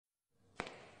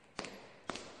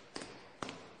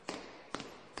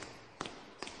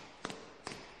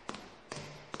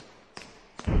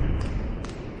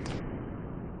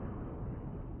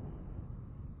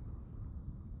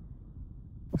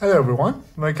Hello everyone,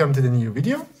 welcome to the new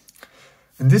video.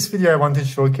 In this video I want to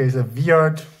showcase a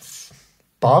weird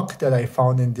bug that I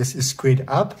found in this Squid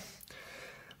app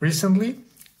recently.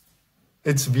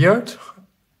 It's weird.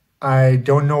 I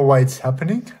don't know why it's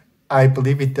happening. I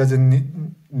believe it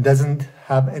doesn't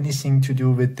have anything to do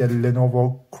with the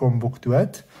Lenovo Chromebook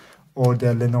Duet or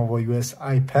the Lenovo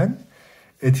IdeaPad.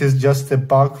 It is just a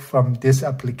bug from this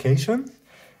application.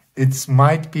 It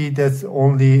might be that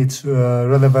only it's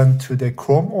relevant to the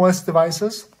Chrome OS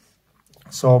devices.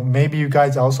 So maybe you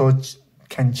guys also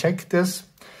can check this.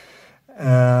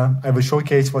 I will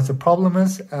showcase what the problem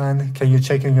is, and can you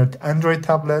check in your Android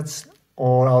tablets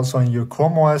or also in your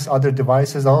Chrome OS, other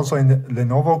devices, also in the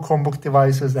Lenovo Chromebook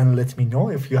devices, and let me know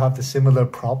if you have the similar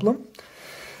problem.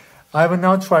 I will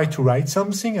now try to write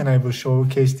something and I will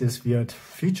showcase this weird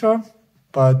feature.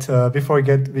 But before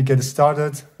we get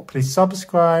started, please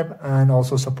subscribe and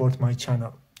also support my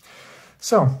channel.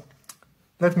 So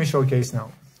let me showcase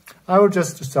now. I will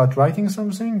just start writing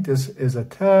something. This is a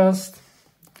test.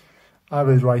 I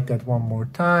will write that one more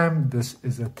time. This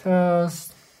is a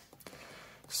test.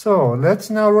 So let's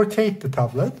now rotate the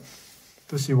tablet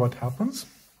to see what happens.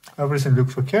 Everything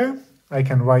looks okay. I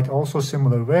can write also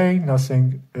similar way.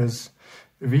 Nothing is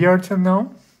weird till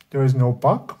now. There is no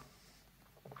bug.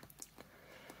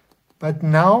 But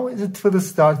now it will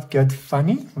start get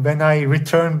funny when I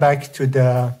return back to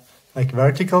the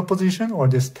vertical position or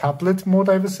this tablet mode,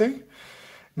 I would say.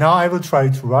 Now I will try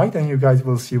to write and you guys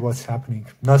will see what's happening.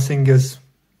 Nothing is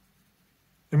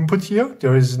input here.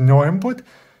 There is no input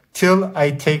till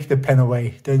I take the pen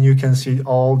away. Then you can see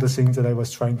all the things that I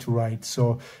was trying to write.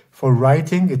 So for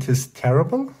writing, it is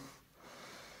terrible.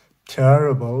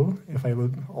 Terrible. If I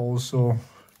would also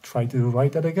try to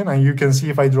write that again, and you can see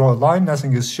if I draw a line,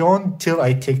 nothing is shown till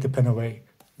I take the pen away.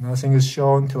 Nothing is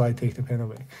shown till I take the pen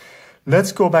away.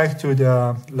 Let's go back to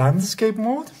the landscape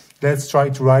mode. Let's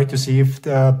try to write to see if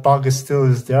the bug still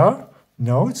is there.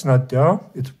 No, it's not there.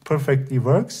 It perfectly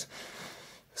works.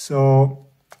 So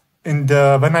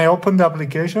when I opened the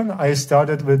application, I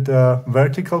started with the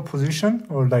vertical position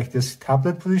or like this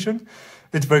tablet position.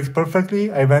 It worked perfectly.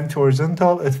 I went to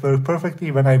horizontal. It worked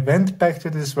perfectly. When I went back to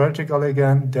this vertical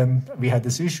again, then we had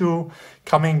this issue.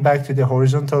 Coming back to the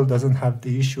horizontal doesn't have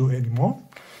the issue anymore.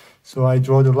 So I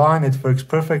draw the line. It works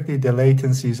perfectly. The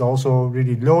latency is also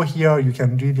really low here. You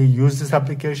can really use this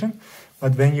application.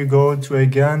 But when you go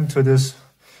to this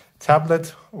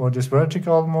tablet or this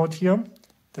vertical mode here,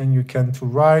 then you can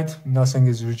write. Nothing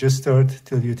is registered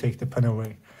till you take the pen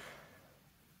away.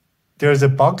 There's a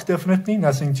bug, definitely,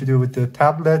 nothing to do with the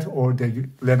tablet or the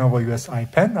Lenovo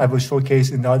IdeaPad. I will showcase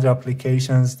in the other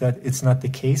applications that it's not the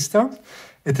case though.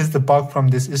 It is the bug from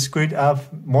this Squid app,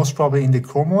 most probably in the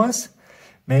Chrome OS.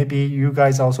 Maybe you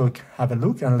guys also have a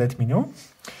look and let me know.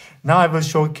 Now I will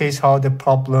showcase how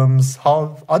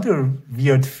other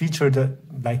weird feature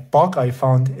like bug I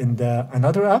found in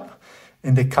another app,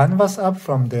 in the Canvas app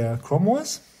from the Chrome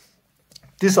OS.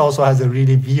 This also has a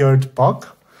really weird bug.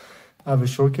 I will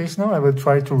showcase now. I will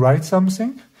try to write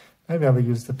something. Maybe I will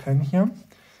use the pen here.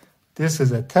 This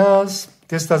is a test.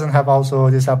 This doesn't have also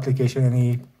this application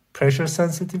any pressure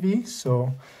sensitivity.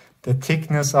 So the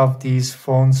thickness of these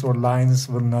fonts or lines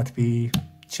will not be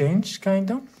changed kind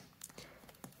of.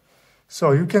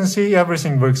 So you can see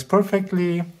everything works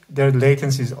perfectly. Their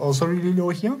latency is also really low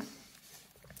here.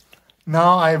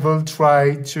 Now I will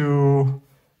try to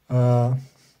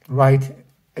write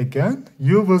again.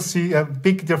 You will see a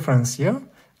big difference here,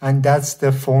 and that's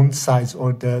the font size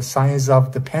or the size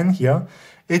of the pen here.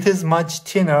 It is much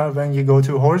thinner when you go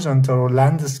to horizontal or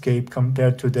landscape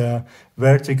compared to the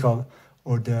vertical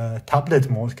or the tablet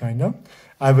mode kind of.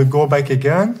 I will go back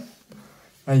again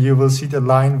and you will see the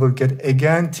line will get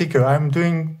again thicker.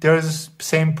 There's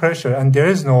same pressure and there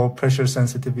is no pressure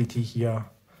sensitivity here.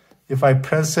 If I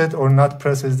press it or not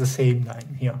press it, it's the same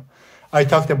line here. I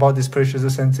talked about this pressure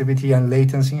sensitivity and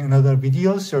latency in other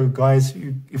videos. So guys,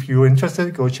 if you're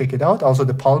interested, go check it out. Also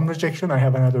the palm rejection, I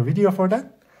have another video for that.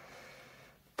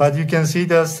 But you can see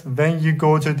this when you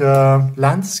go to the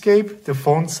landscape, the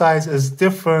font size is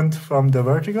different from the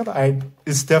vertical.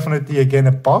 It's definitely again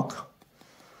a bug.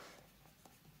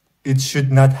 It should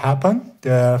not happen.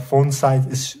 The font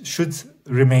size should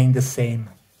remain the same.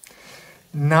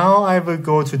 Now I will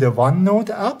go to the OneNote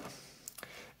app.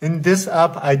 In this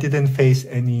app, I didn't face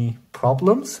any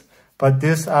problems, but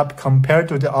this app compared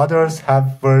to the others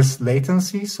have worse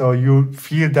latency. So you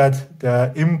feel that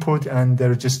the input and the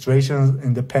registration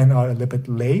in the pen are a little bit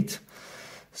late.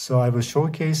 So I will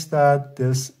showcase that.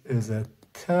 This is a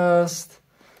test.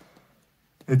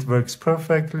 It works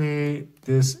perfectly.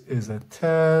 This is a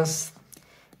test.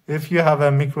 If you have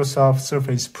a Microsoft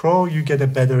Surface Pro, you get a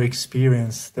better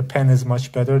experience. The pen is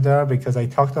much better there because I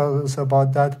talked also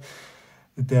about that.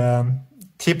 The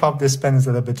tip of this pen is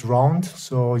a little bit round,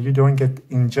 so you don't get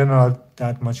in general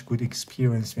that much good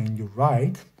experience when you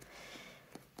write.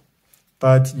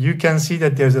 But you can see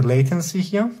that there's a latency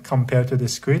here compared to the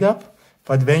Squid app.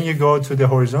 But when you go to the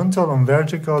horizontal and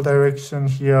vertical direction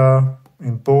here,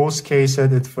 in both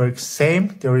cases it works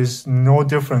same. There is no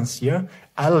difference here.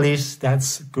 At least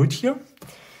that's good here.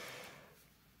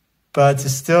 But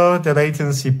still the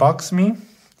latency bugs me.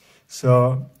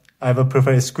 So I will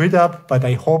prefer a Squid app, but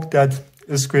I hope that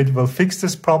Squid will fix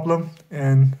this problem,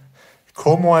 and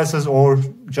Chrome OSs or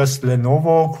just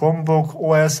Lenovo, Chromebook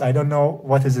OS, I don't know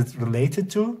what is it related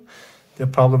to, the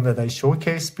problem that I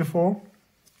showcased before.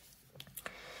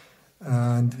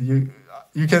 And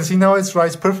you can see now it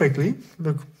writes perfectly.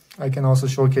 Look, I can also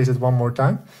showcase it one more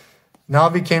time. Now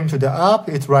we came to the app,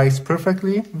 it writes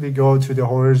perfectly. We go to the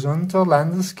horizontal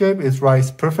landscape, it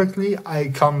writes perfectly. I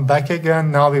come back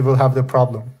again, now we will have the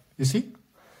problem. You see?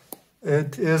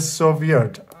 It is so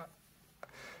weird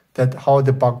that how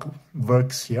the bug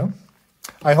works here.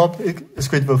 I hope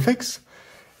Squid will fix.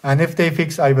 And if they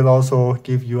fix, I will also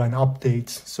give you an update.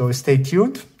 So stay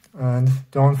tuned and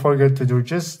don't forget to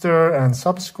register and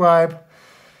subscribe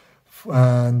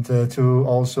and to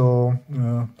also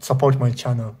support my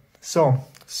channel. So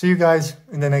see you guys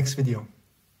in the next video.